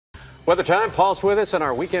Weather time. Paul's with us, and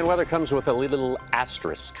our weekend weather comes with a little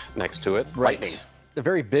asterisk next to it. Right. Lightning. A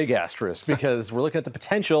very big asterisk because we're looking at the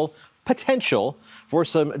potential for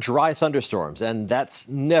some dry thunderstorms, and that's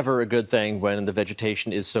never a good thing when the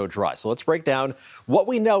vegetation is so dry. So let's break down what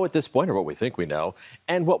we know at this point, or what we think we know,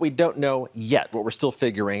 and what we don't know yet, what we're still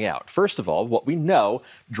figuring out. First of all, what we know,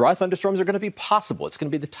 dry thunderstorms are going to be possible. It's going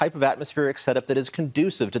to be the type of atmospheric setup that is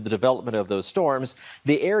conducive to the development of those storms.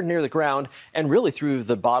 The air near the ground and really through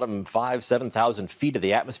the bottom 7,000 feet of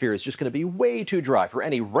the atmosphere is just going to be way too dry for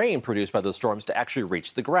any rain produced by those storms to actually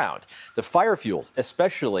reach the ground. The fire fuels,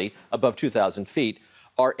 especially above 2,000 feet,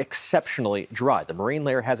 are exceptionally dry. The marine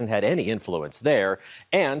layer hasn't had any influence there,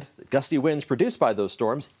 and gusty winds produced by those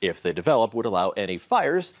storms, if they develop, would allow any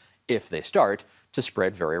fires, if they start, to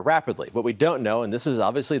spread very rapidly. What we don't know, and this is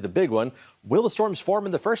obviously the big one, will the storms form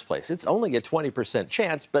in the first place? It's only a 20%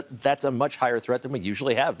 chance, but that's a much higher threat than we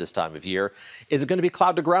usually have this time of year. Is it going to be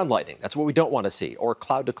cloud-to-ground lightning? That's what we don't want to see, or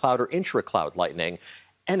cloud-to-cloud or intra-cloud lightning.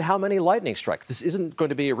 And how many lightning strikes? This isn't going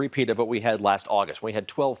to be a repeat of what we had last August. We had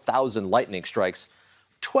 12,000 lightning strikes.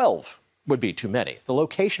 12 would be too many. The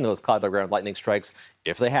location of those cloud-to-ground lightning strikes,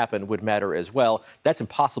 if they happen, would matter as well. That's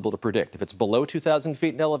impossible to predict. If it's below 2,000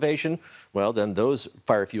 feet in elevation, well, then those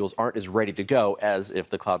fire fuels aren't as ready to go as if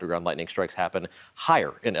the cloud-to-ground lightning strikes happen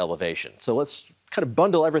higher in elevation. So let's kind of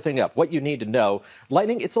bundle everything up. What you need to know.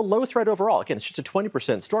 Lightning, it's a low threat overall. Again, it's just a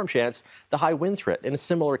 20% storm chance. The high wind threat in a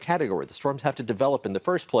similar category. The storms have to develop in the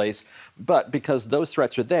first place, but because those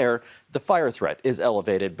threats are there, the fire threat is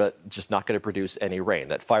elevated, but just not going to produce any rain.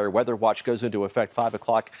 That fire weather watch goes into effect 5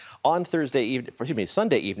 o'clock on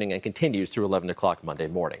Sunday evening and continues through 11 o'clock Monday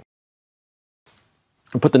morning.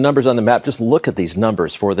 Put the numbers on the map. Just look at these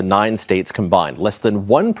numbers for the 9 states combined. Less than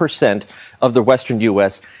 1% of the western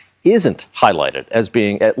U.S. isn't highlighted as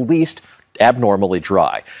being at least abnormally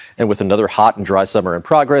dry. And with another hot and dry summer in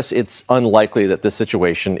progress, it's unlikely that this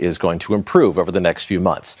situation is going to improve over the next few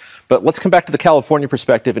months. But let's come back to the California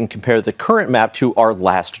perspective and compare the current map to our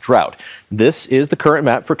last drought. This is the current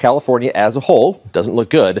map for California as a whole. Doesn't look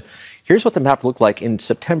good. Here's what the map looked like in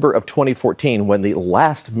September of 2014 when the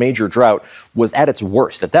last major drought was at its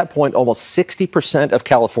worst. At that point, almost 60% of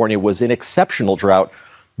California was in exceptional drought,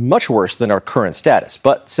 much worse than our current status.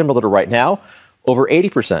 But similar to right now, over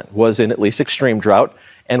 80% was in at least extreme drought,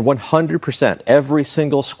 and 100%, every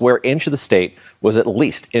single square inch of the state, was at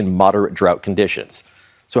least in moderate drought conditions.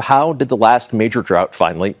 So how did the last major drought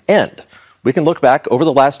finally end? We can look back over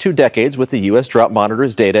the last 2 decades with the U.S. Drought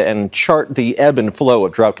Monitor's data and chart the ebb and flow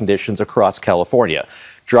of drought conditions across California.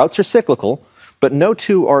 Droughts are cyclical, but no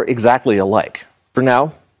two are exactly alike. For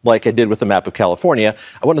now, like I did with the map of California,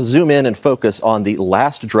 I want to zoom in and focus on the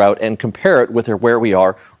last drought and compare it with where we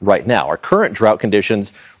are right now. Our current drought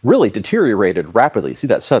conditions really deteriorated rapidly. See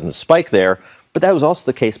that sudden spike there, but that was also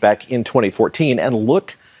the case back in 2014, and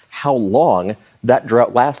look how long that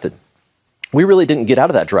drought lasted. We really didn't get out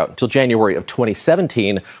of that drought until January of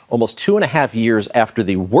 2017, almost 2.5 years after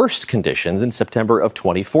the worst conditions in September of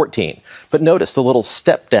 2014. But notice the little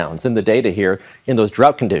step downs in the data here in those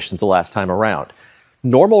drought conditions the last time around.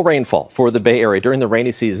 Normal rainfall for the Bay Area during the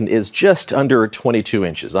rainy season is just under 22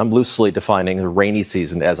 inches. I'm loosely defining the rainy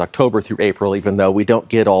season as October through April, even though we don't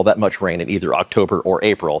get all that much rain in either October or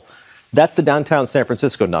April. That's the downtown San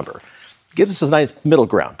Francisco number. It gives us a nice middle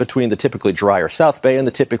ground between the typically drier South Bay and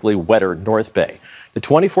the typically wetter North Bay. The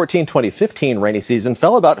 2014-2015 rainy season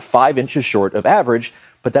fell about 5 inches short of average,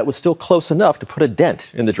 but that was still close enough to put a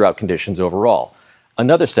dent in the drought conditions overall.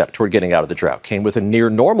 Another step toward getting out of the drought came with a near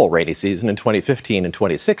normal rainy season in 2015 and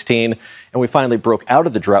 2016, and we finally broke out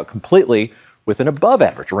of the drought completely with an above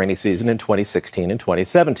average rainy season in 2016 and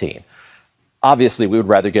 2017. Obviously, we would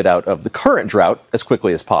rather get out of the current drought as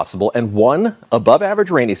quickly as possible, and one above average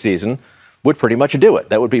rainy season would pretty much do it.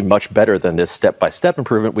 That would be much better than this step-by-step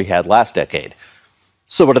improvement we had last decade.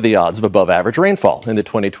 So what are the odds of above average rainfall in the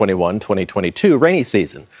 2021-2022 rainy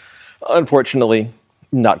season? Unfortunately,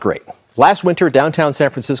 not great. Last winter, downtown San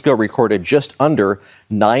Francisco recorded just under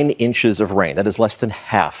 9 inches of rain. That is less than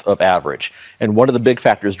half of average. And one of the big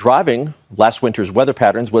factors driving last winter's weather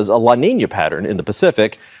patterns was a La Nina pattern in the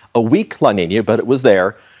Pacific. A weak La Nina, but it was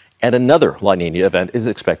there. And another La Nina event is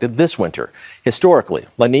expected this winter. Historically,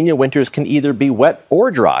 La Nina winters can either be wet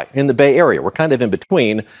or dry in the Bay Area. We're kind of in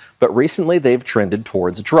between, but recently they've trended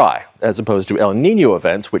towards dry, as opposed to El Nino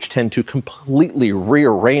events, which tend to completely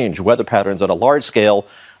rearrange weather patterns on a large scale.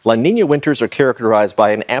 La Nina winters are characterized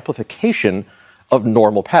by an amplification of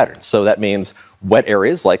normal patterns. So that means wet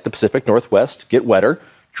areas like the Pacific Northwest get wetter,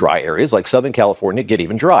 dry areas like Southern California get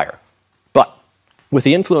even drier. But with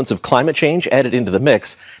the influence of climate change added into the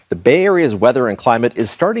mix, the Bay Area's weather and climate is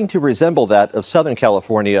starting to resemble that of Southern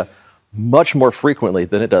California much more frequently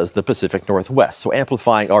than it does the Pacific Northwest. So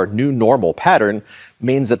amplifying our new normal pattern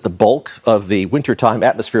means that the bulk of the wintertime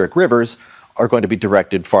atmospheric rivers are going to be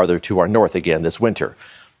directed farther to our north again this winter.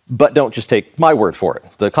 But don't just take my word for it.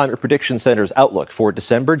 The Climate Prediction Center's outlook for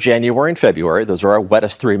December, January, and February, those are our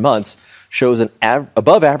wettest 3 months, shows an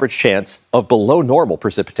above average chance of below normal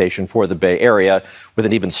precipitation for the Bay Area, with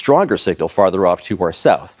an even stronger signal farther off to our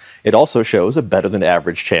south. It also shows a better than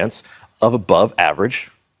average chance of above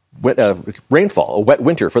average rainfall, a wet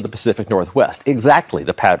winter for the Pacific Northwest. Exactly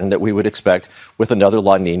the pattern that we would expect with another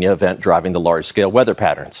La Nina event driving the large-scale weather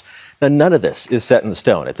patterns. Now, none of this is set in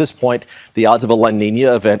stone. At this point, the odds of a La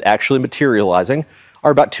Nina event actually materializing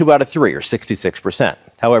are about 2 out of 3, or 66%.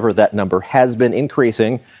 However, that number has been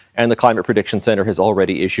increasing, and the Climate Prediction Center has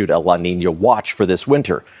already issued a La Nina watch for this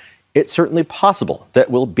winter. It's certainly possible that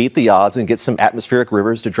we'll beat the odds and get some atmospheric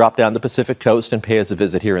rivers to drop down the Pacific coast and pay us a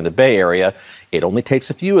visit here in the Bay Area. It only takes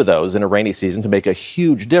a few of those in a rainy season to make a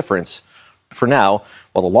huge difference. For now,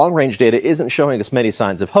 while the long-range data isn't showing us many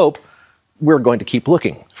signs of hope, we're going to keep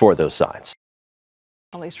looking for those signs.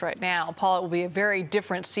 At least right now. Paul, it will be a very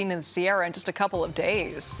different scene in the Sierra in just a couple of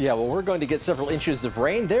days. Yeah, well, we're going to get several inches of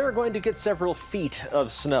rain. They're going to get several feet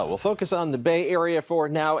of snow. We'll focus on the Bay Area for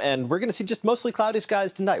now, and we're going to see just mostly cloudy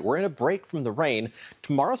skies tonight. We're in a break from the rain.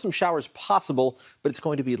 Tomorrow, some showers possible, but it's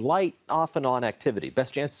going to be light off and on activity.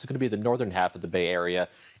 Best chance is going to be the northern half of the Bay Area.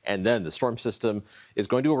 And then the storm system is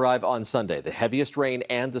going to arrive on Sunday. The heaviest rain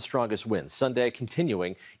and the strongest winds. Sunday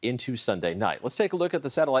continuing into Sunday night. Let's take a look at the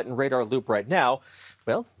satellite and radar loop right now.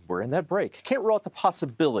 Well, we're in that break. Can't rule out the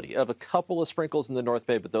possibility of a couple of sprinkles in the North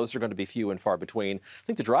Bay, but those are going to be few and far between. I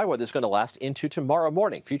think the dry weather is going to last into tomorrow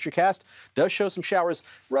morning. Futurecast does show some showers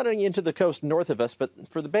running into the coast north of us, but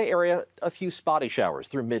for the Bay Area, a few spotty showers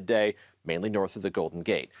through midday, mainly north of the Golden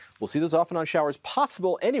Gate. We'll see those off and on showers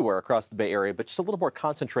possible anywhere across the Bay Area, but just a little more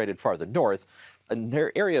concentrated farther north. An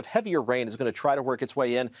area of heavier rain is going to try to work its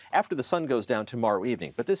way in after the sun goes down tomorrow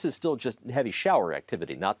evening. But this is still just heavy shower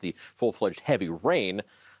activity, not the full-fledged heavy rain.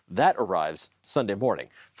 That arrives Sunday morning.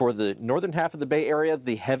 For the northern half of the Bay Area,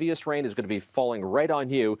 the heaviest rain is going to be falling right on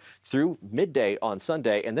you through midday on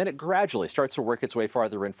Sunday, and then it gradually starts to work its way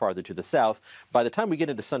farther and farther to the south. By the time we get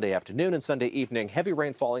into Sunday afternoon and Sunday evening, heavy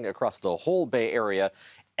rain falling across the whole Bay Area,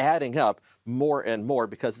 adding up more and more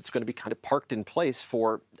because it's going to be kind of parked in place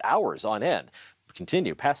for hours on end.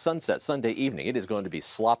 Continue past sunset Sunday evening. It is going to be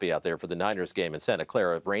sloppy out there for the Niners game in Santa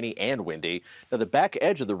Clara, rainy and windy. Now, the back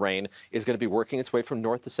edge of the rain is going to be working its way from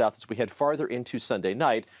north to south as we head farther into Sunday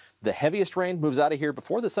night. The heaviest rain moves out of here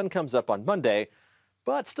before the sun comes up on Monday,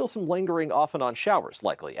 but still some lingering off and on showers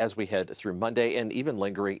likely as we head through Monday and even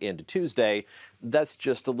lingering into Tuesday. That's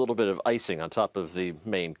just a little bit of icing on top of the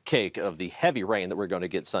main cake of the heavy rain that we're going to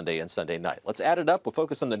get Sunday and Sunday night. Let's add it up. We'll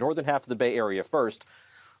focus on the northern half of the Bay Area first.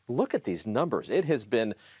 Look at these numbers. It has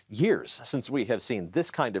been years since we have seen this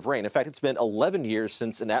kind of rain. In fact, it's been 11 years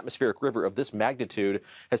since an atmospheric river of this magnitude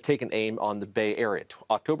has taken aim on the Bay Area.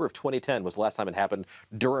 October of 2010 was the last time it happened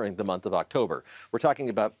during the month of October. We're talking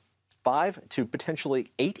about 5 to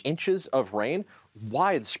potentially 8 inches of rain,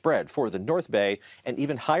 widespread for the North Bay, and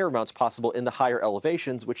even higher amounts possible in the higher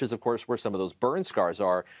elevations, which is, of course, where some of those burn scars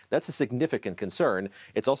are. That's a significant concern.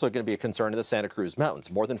 It's also going to be a concern in the Santa Cruz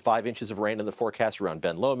Mountains. More than 5 inches of rain in the forecast around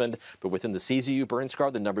Ben Lomond, but within the CZU burn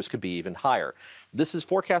scar, the numbers could be even higher. This is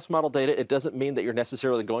forecast model data. It doesn't mean that you're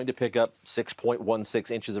necessarily going to pick up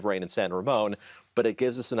 6.16 inches of rain in San Ramon, but it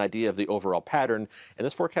gives us an idea of the overall pattern. And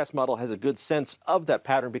this forecast model has a good sense of that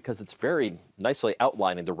pattern because it's very nicely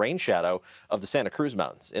outlining the rain shadow of the Santa Cruz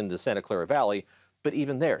Mountains in the Santa Clara Valley. But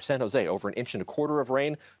even there, San Jose, over 1.25 inches of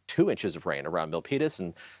rain, 2 inches of rain around Milpitas,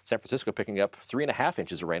 and San Francisco picking up 3.5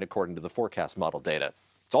 inches of rain according to the forecast model data.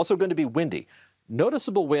 It's also going to be windy.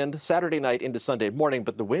 Noticeable wind Saturday night into Sunday morning,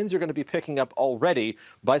 but the winds are going to be picking up already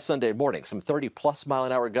by Sunday morning. Some 30+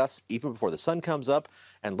 mile-an-hour gusts even before the sun comes up.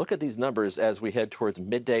 And look at these numbers as we head towards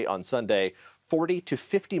midday on Sunday. 40 to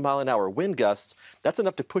 50 mile-an-hour wind gusts. That's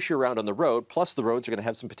enough to push you around on the road. Plus, the roads are going to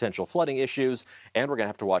have some potential flooding issues, and we're going to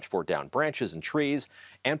have to watch for downed branches and trees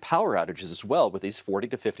and power outages as well with these 40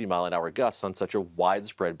 to 50 mile-an-hour gusts on such a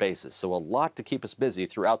widespread basis. So a lot to keep us busy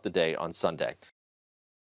throughout the day on Sunday.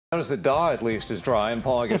 Notice the daw at least is dry, and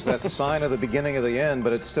Paul, I guess that's a sign of the beginning of the end,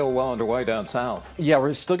 but it's still well underway down south. Yeah,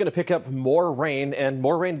 we're still going to pick up more rain and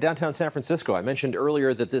more rain downtown San Francisco. I mentioned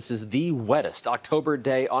earlier that this is the wettest October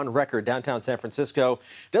day on record downtown San Francisco.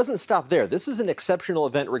 Doesn't stop there. This is an exceptional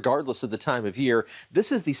event regardless of the time of year.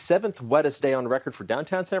 This is the 7th wettest day on record for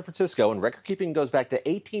downtown San Francisco, and record keeping goes back to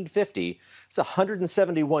 1850. It's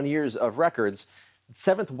 171 years of records.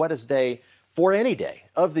 7th wettest day for any day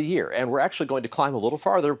of the year. And we're actually going to climb a little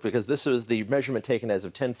farther because this is the measurement taken as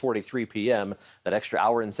of 10:43 p.m., that extra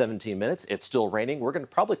hour and 17 minutes. It's still raining. We're going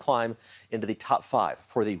to probably climb into the top 5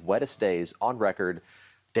 for the wettest days on record,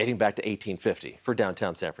 dating back to 1850 for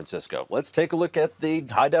downtown San Francisco. Let's take a look at the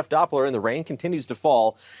high-def Doppler, and the rain continues to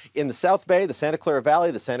fall. In the South Bay, the Santa Clara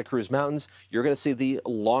Valley, the Santa Cruz Mountains, you're going to see the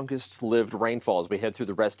longest-lived rainfall as we head through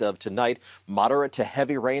the rest of tonight. Moderate to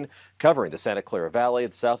heavy rain covering the Santa Clara Valley,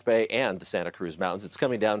 the South Bay, and the Santa Cruz Mountains. It's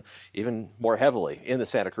coming down even more heavily in the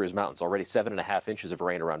Santa Cruz Mountains, already 7.5 inches of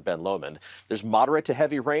rain around Ben Lomond. There's moderate to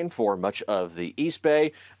heavy rain for much of the East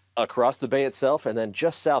Bay, across the bay itself, and then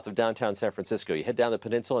just south of downtown San Francisco. You head down the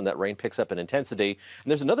peninsula and that rain picks up in intensity.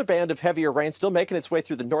 And there's another band of heavier rain still making its way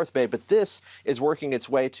through the North Bay, but this is working its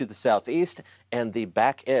way to the southeast, and the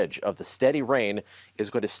back edge of the steady rain is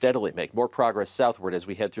going to steadily make more progress southward as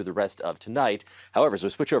we head through the rest of tonight. However, as we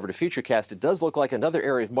switch over to Futurecast, it does look like another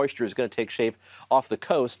area of moisture is going to take shape off the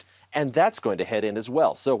coast, and that's going to head in as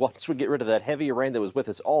well. So once we get rid of that heavier rain that was with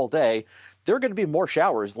us all day, there are going to be more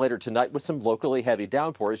showers later tonight with some locally heavy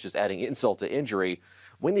downpours, just adding insult to injury.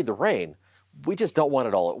 We need the rain. We just don't want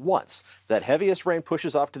it all at once. That heaviest rain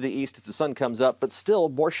pushes off to the east as the sun comes up, but still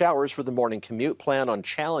more showers for the morning commute. Plan on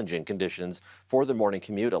challenging conditions for the morning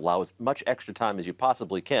commute. Allow as much extra time as you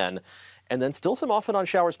possibly can. And then still some off and on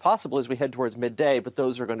showers possible as we head towards midday, but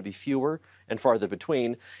those are going to be fewer and farther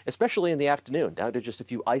between, especially in the afternoon, down to just a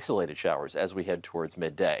few isolated showers as we head towards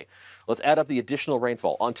midday. Let's add up the additional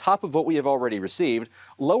rainfall on top of what we have already received.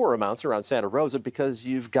 Lower amounts around Santa Rosa because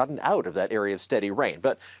you've gotten out of that area of steady rain.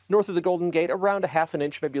 But north of the Golden Gate, around 1/2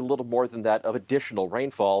 inch, maybe a little more than that, of additional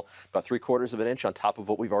rainfall, about 3/4 of an inch on top of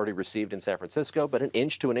what we've already received in San Francisco, but 1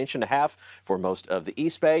 inch to 1.5 inches for most of the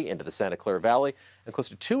East Bay into the Santa Clara Valley, and close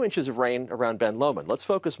to 2 inches of rain around Ben Lomond. Let's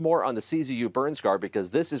focus more on the CZU burn scar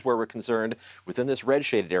because this is where we're concerned within this red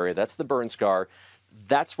shaded area. That's the burn scar.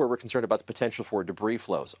 That's where we're concerned about the potential for debris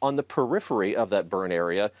flows. On the periphery of that burn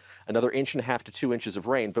area, another 1.5 to 2 inches of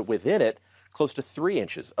rain, but within it, close to 3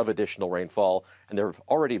 inches of additional rainfall. And there have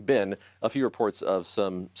already been a few reports of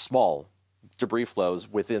some small debris flows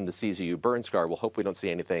within the CZU burn scar. We'll hope we don't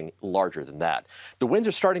see anything larger than that. The winds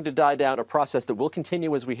are starting to die down, a process that will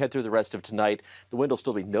continue as we head through the rest of tonight. The wind will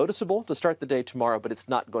still be noticeable to start the day tomorrow, but it's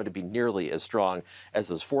not going to be nearly as strong as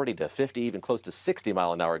those 40 to 50, even close to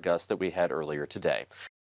 60-mile-an-hour gusts that we had earlier today.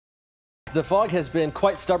 The fog has been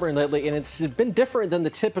quite stubborn lately, and it's been different than the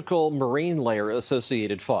typical marine layer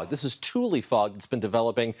associated fog. This is Tule fog that's been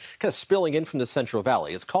developing, kind of spilling in from the Central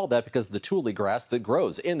Valley. It's called that because of the Tule grass that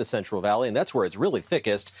grows in the Central Valley, and that's where it's really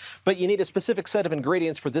thickest. But you need a specific set of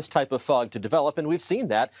ingredients for this type of fog to develop, and we've seen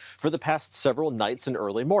that for the past several nights and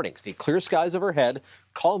early mornings. Need clear skies overhead,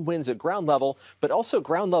 calm winds at ground level, but also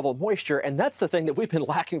ground level moisture, and that's the thing that we've been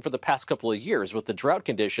lacking for the past couple of years with the drought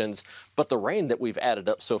conditions. But the rain that we've added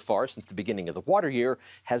up so far since the beginning of the water year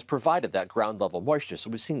has provided that ground level moisture.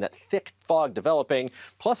 So we've seen that thick fog developing,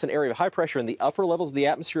 plus an area of high pressure in the upper levels of the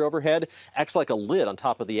atmosphere overhead acts like a lid on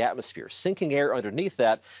top of the atmosphere. Sinking air underneath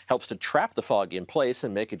that helps to trap the fog in place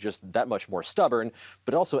and make it just that much more stubborn,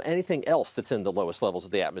 but also anything else that's in the lowest levels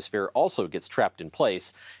of the atmosphere also gets trapped in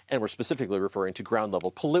place. And we're specifically referring to ground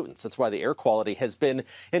level pollutants. That's why the air quality has been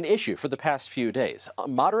an issue for the past few days.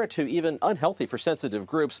 Moderate to even unhealthy for sensitive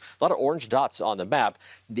groups. A lot of orange dots on the map.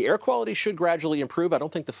 The air quality should gradually improve. I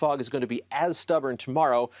don't think the fog is going to be as stubborn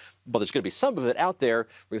tomorrow, but there's going to be some of it out there.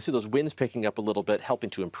 We're going to see those winds picking up a little bit, helping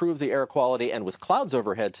to improve the air quality. And with clouds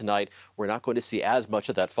overhead tonight, we're not going to see as much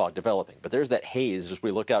of that fog developing. But there's that haze as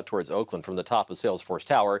we look out towards Oakland from the top of Salesforce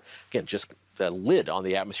Tower. Again, just a lid on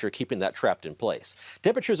the atmosphere, keeping that trapped in place.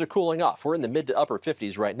 Temperatures are cooling off. We're in the mid to upper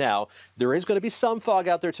 50s right now. There is going to be some fog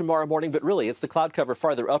out there tomorrow morning, but really it's the cloud cover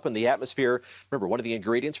farther up in the atmosphere. Remember, one of the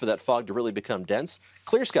ingredients for that fog to really become dense,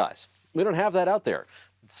 clear skies. We don't have that out there.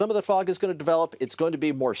 Some of the fog is going to develop. It's going to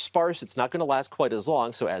be more sparse. It's not going to last quite as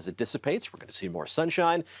long. So as it dissipates, we're going to see more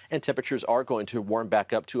sunshine, and temperatures are going to warm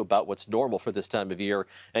back up to about what's normal for this time of year.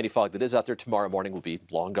 Any fog that is out there tomorrow morning will be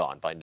long gone by